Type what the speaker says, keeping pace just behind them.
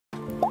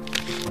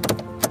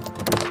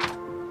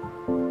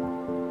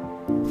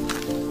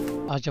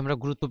আজ আমরা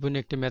গুরুত্বপূর্ণ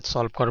একটি ম্যাথ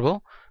সলভ করব।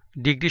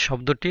 ডিগ্রি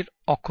শব্দটির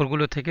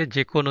অক্ষরগুলো থেকে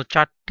যে কোনো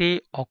চারটি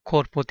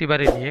অক্ষর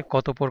প্রতিবারে নিয়ে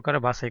কত প্রকারে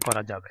বাছাই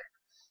করা যাবে।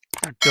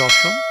 চারটি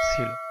অপশন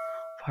ছিল।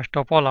 ফার্স্ট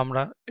অফ অল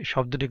আমরা এই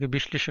শব্দটিকে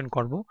বিশ্লেষণ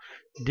করব।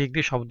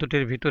 ডিগ্রি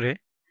শব্দটির ভিতরে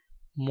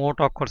মোট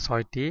অক্ষর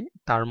 ৬টি,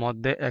 তার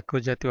মধ্যে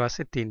একই জাতীয়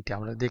আছে ৩টি।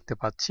 আমরা দেখতে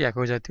পাচ্ছি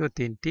একই জাতীয়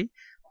 ৩টি,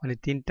 মানে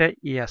 ৩টা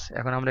আছে।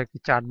 এখন আমরা একটি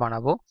চার্ট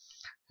বানাবো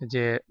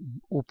যে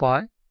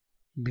উপায়,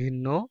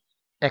 ভিন্ন,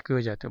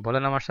 একই জাতীয়।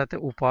 বলেন আমার সাথে,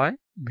 উপায়,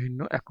 ভিন্ন,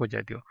 একই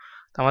জাতীয়।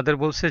 তো আমাদের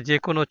বলছে যে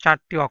কোনো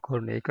চারটি অক্ষর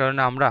নেই, এই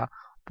কারণে আমরা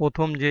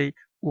প্রথম যেই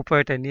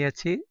উপায়টা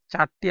নিয়েছি,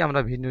 চারটি আমরা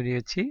ভিন্ন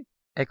নিয়েছি,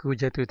 একই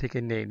জাতীয় থেকে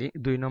নেইনি।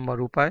 ২ নম্বর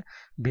উপায়,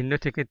 ভিন্ন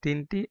থেকে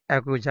 ৩টি,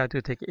 একই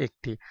জাতীয় থেকে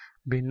একটি,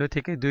 ভিন্ন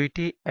থেকে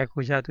 ২টি,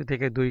 একই জাতীয়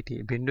থেকে ২টি,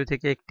 ভিন্ন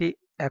থেকে একটি,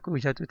 একই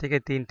জাতীয় থেকে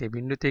 ৩টি,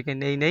 ভিন্ন থেকে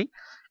নেই,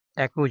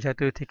 একই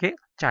জাতীয় থেকে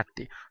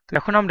 ৪টি। তো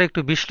এখন আমরা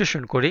একটু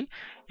বিশ্লেষণ করি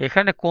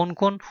এখানে কোন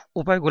কোন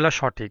উপায়গুলো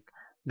সঠিক।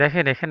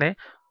 দেখেন এখানে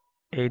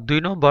এই ২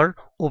 নম্বর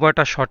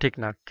উপায়টা সঠিক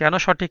না। কেন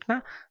সঠিক না?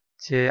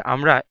 যে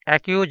আমরা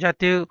একই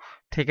জাতীয়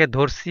থেকে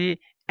ধরছি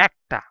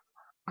একটা,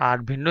 আর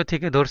ভিন্ন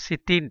থেকে ধরছি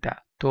 ৩টা।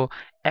 তো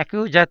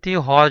একই জাতীয়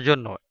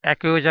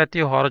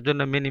হওয়ার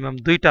জন্য মিনিমাম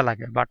 ২টা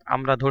লাগে, বাট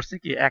আমরা ধরছি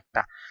কি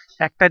একটা।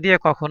 একটা দিয়ে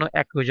কখনো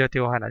একই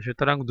জাতীয় হয় না,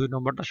 সুতরাং ২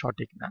 নম্বরটা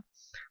সঠিক না।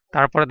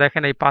 তারপরে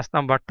দেখেন এই ৫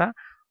 নাম্বারটা,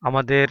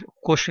 আমাদের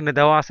কোশ্চেনে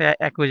দেওয়া আছে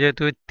একই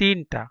জাতীয়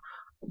 ৩টা,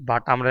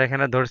 বাট আমরা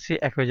এখানে ধরছি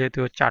একই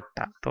জাতীয়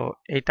 ৪টা। তো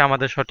এইটা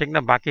আমাদের সঠিক না,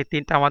 বাকি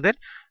 ৩টা আমাদের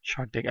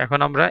সঠিক। এখন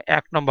আমরা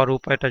 ১ নম্বর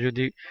উপায়টা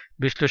যদি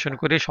বিশ্লেষণ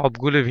করি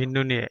সবগুলি ভিন্ন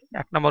নিয়ে,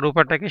 ১ নম্বর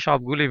উপায়টা কি?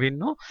 সবগুলি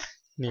ভিন্ন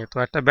নিয়ে। তো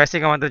একটা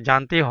বেসিক আমাদের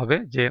জানতেই হবে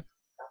যে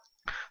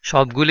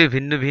সবগুলি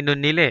ভিন্ন ভিন্ন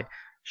নিলে,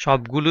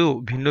 সবগুলো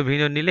ভিন্ন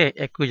ভিন্ন নিলে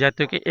একই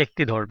জাতীয়কে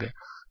একটি ধরবে।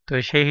 তো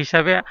সেই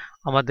হিসাবে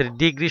আমাদের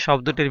ডিগ্রি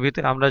শব্দটির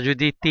ভিতরে আমরা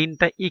যদি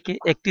 ৩টা কে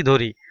একটি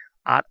ধরি,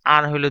 আর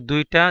আর হইলো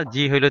 ২টা,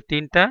 জি হইলো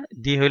 ৩টা,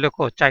 ডি হইলো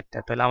 ৪টা,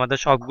 তাহলে আমাদের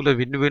সবগুলো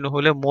ভিন্ন ভিন্ন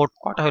হলে মোট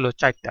কটা হলো?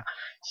 ৪টা।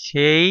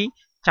 সেই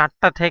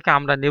 ৪টা থেকে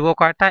আমরা নেব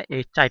কয়টা?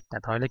 এই ৪টা।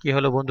 তাহলে কি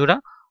হলো বন্ধুরা?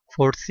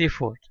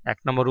 4C4। ১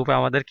 নম্বর উপায়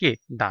আমাদের কি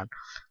ডান।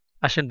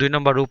 আসেন ২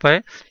 নম্বর উপায়ে,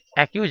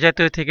 একই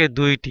জাতীয় থেকে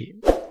 ২টি।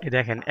 এই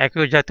দেখেন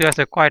একই জাতীয়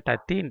আছে কয়টা?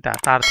 ৩টা।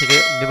 তার থেকে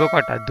নেব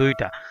কয়টা?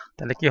 ২টা।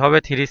 তাহলে কি হবে?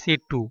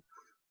 3C2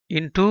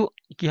 ইনটু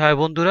কি হয়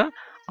বন্ধুরা?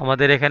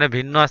 আমাদের এখানে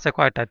ভিন্ন আছে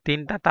কয়টা?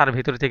 ৩টা। তার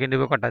ভিতর থেকে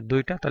নেব কয়টা?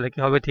 ২টা। তাহলে কি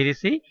হবে?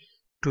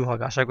 3C2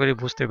 হবে। আশা করি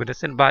বুঝতে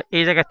পেরেছেন। বা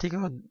এই জায়গা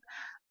থেকেও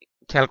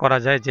খেয়াল করা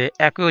যায় যে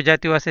একই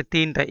জাতীয় আছে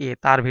 ৩টা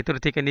তার ভিতর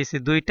থেকে নিছি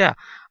 ২টা,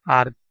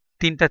 আর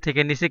 ৩টা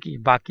থেকে নিছি কি?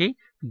 বাকি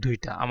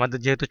 ২টা। আমাদের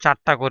যেহেতু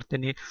 ৪টা করতে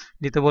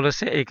নিতে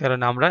বলেছে, এই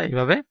কারণে আমরা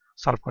এইভাবে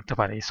সলভ করতে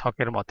পারি এই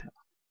ছকের মধ্যে।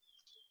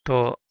 তো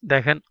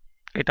দেখেন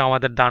এটা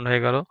আমাদের ডান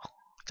হয়ে গেল।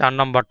 ৪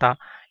 নম্বরটা,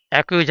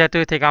 একই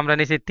জাতীয় থেকে আমরা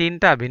নিছি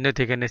 ৩টা, ভিন্ন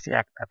থেকে নিছি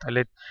একটা।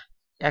 তাহলে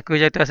একই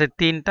জাতীয় আছে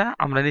 ৩টা,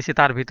 আমরা নিছি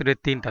তার ভিতরে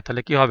 ৩টা।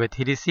 তাহলে কি হবে?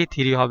 3C3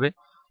 হবে।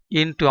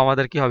 ইনটু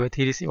আমাদের কি হবে?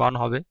 3C1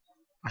 হবে।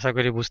 আশা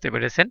করি বুঝতে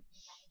পেরেছেন।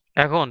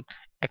 এখন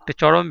একটা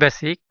চরম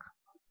বেসিক,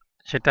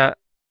 সেটা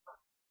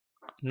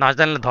না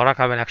জানলে ধরা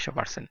খাবেন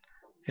 ১০০%।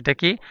 এটা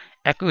কি?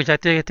 একই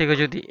জাতীয় থেকে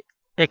যদি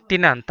একটি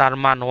নেন তার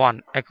মান 1,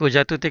 একই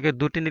জাতীয় থেকে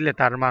 ২টি নিলে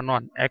তার মান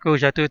 1, একই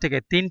জাতীয় থেকে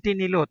 ৩টি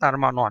নিলেও তার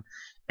মান 1,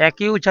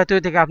 একই জাতীয়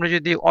থেকে আপনি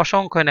যদি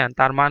অসংখ্য নেন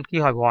তার মান কি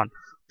হবে? 1।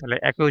 তাহলে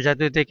একই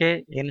জাতীয় থেকে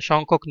n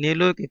সংখ্যক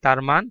নিলেও কি তার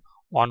মান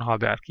 1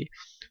 হবে আর কি।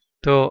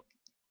 তো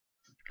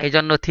এই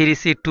জন্য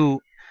 3C2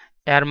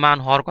 এর মান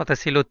হওয়ার কথা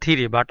ছিল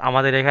 3, বাট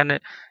আমাদের এখানে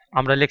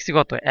আমরা লিখছি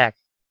কত? ১।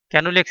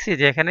 কেন লিখছি?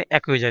 যে এখানে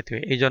একই জাতীয়,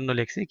 এই জন্য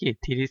লিখছি কি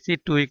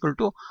 3C2 ইকুয়াল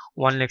টু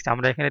 1 লিখছি।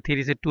 আমরা এখানে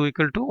 3C2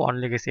 ইকুয়াল টু 1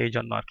 লিখেছি এই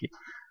জন্য আর কি।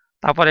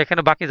 তারপর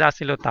এখানে বাকি যা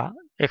ছিল তা,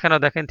 এখানেও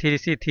দেখেন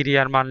 3C3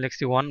 এর মান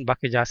লিখছি 1,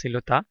 বাকি যা ছিল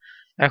তা।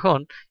 এখন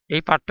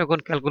এই পার্থক্য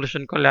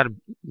ক্যালকুলেশন করলে আর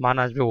মান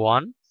আসবে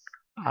 1,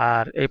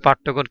 আর এই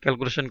পার্থক্য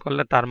ক্যালকুলেশন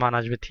করলে তার মান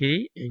আসবে 3,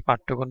 এই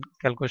পার্থক্য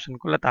ক্যালকুলেশন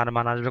করলে তার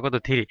মান আসবে কত?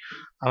 3।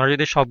 আমরা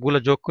যদি সবগুলো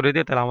যোগ করে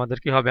দিই তাহলে আমাদের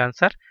কি হবে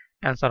অ্যান্সার?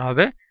 অ্যান্সার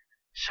হবে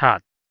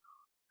 7।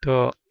 তো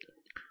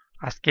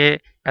আজকে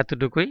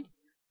এতটুকুই।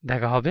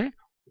 দেখা হবে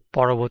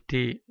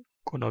পরবর্তী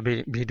কোনো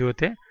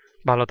ভিডিওতে।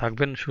 ভালো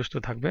থাকবেন, সুস্থ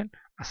থাকবেন।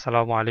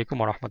 আসসালামু আলাইকুম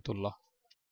রহমতুল্লাহ।